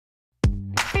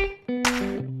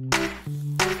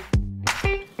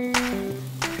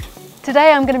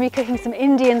Today I'm going to be cooking some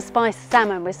Indian spiced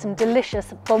salmon with some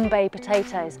delicious Bombay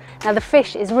potatoes. Now the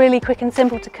fish is really quick and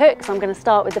simple to cook, so I'm going to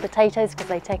start with the potatoes because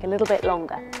they take a little bit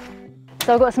longer.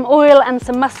 So I've got some oil and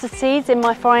some mustard seeds in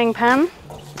my frying pan.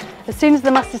 As soon as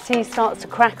the mustard seed starts to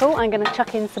crackle, I'm going to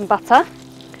chuck in some butter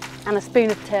and a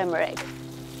spoon of turmeric.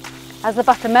 As the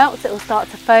butter melts, it will start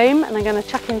to foam, and I'm going to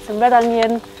chuck in some red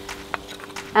onion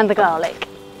and the garlic.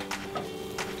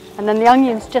 And then the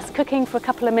onion's just cooking for a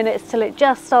couple of minutes till it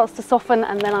just starts to soften,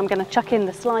 and then I'm going to chuck in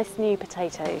the sliced new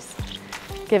potatoes,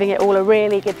 giving it all a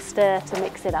really good stir to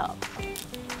mix it up.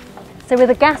 So with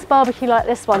a gas barbecue like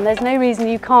this one, there's no reason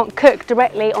you can't cook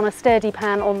directly on a sturdy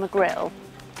pan on the grill.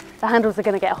 The handles are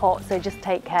going to get hot, so just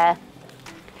take care.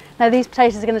 Now these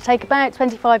potatoes are going to take about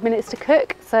 25 minutes to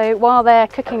cook, so while they're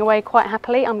cooking away quite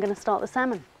happily, I'm going to start the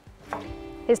salmon.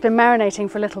 It's been marinating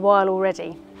for a little while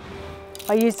already.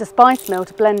 I used a spice mill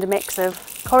to blend a mix of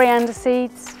coriander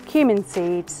seeds, cumin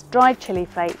seeds, dried chilli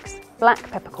flakes, black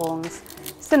peppercorns,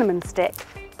 cinnamon stick,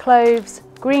 cloves,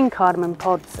 green cardamom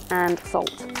pods and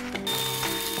salt.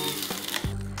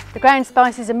 The ground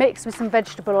spices are mixed with some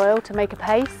vegetable oil to make a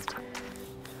paste.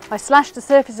 I slashed the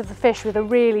surface of the fish with a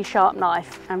really sharp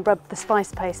knife and rubbed the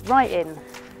spice paste right in,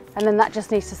 and then that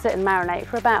just needs to sit and marinate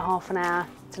for about half an hour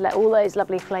to let all those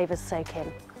lovely flavours soak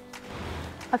in.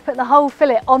 I've put the whole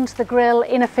fillet onto the grill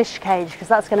in a fish cage because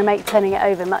that's going to make turning it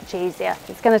over much easier.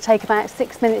 It's going to take about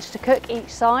 6 minutes to cook each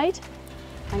side.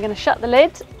 I'm going to shut the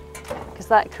lid because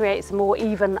that creates a more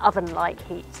even oven-like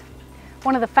heat.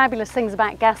 One of the fabulous things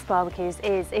about gas barbecues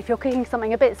is if you're cooking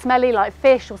something a bit smelly like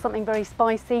fish or something very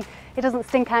spicy, it doesn't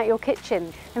stink out your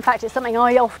kitchen. In fact, it's something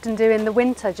I often do in the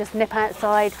winter, just nip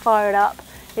outside, fire it up,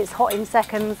 it's hot in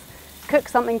seconds, cook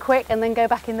something quick and then go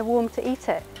back in the warm to eat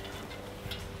it.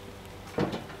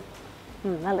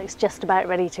 That looks just about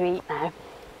ready to eat now.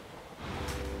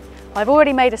 I've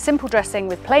already made a simple dressing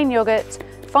with plain yoghurt,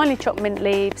 finely chopped mint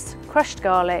leaves, crushed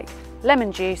garlic,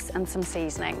 lemon juice and some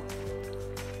seasoning.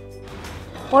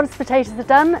 Once the potatoes are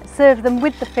done, serve them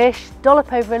with the fish,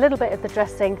 dollop over a little bit of the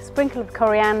dressing, sprinkle of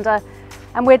coriander,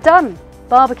 and we're done!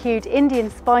 Barbecued Indian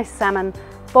spiced salmon,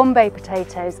 Bombay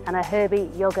potatoes and a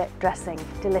herby yoghurt dressing.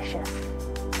 Delicious.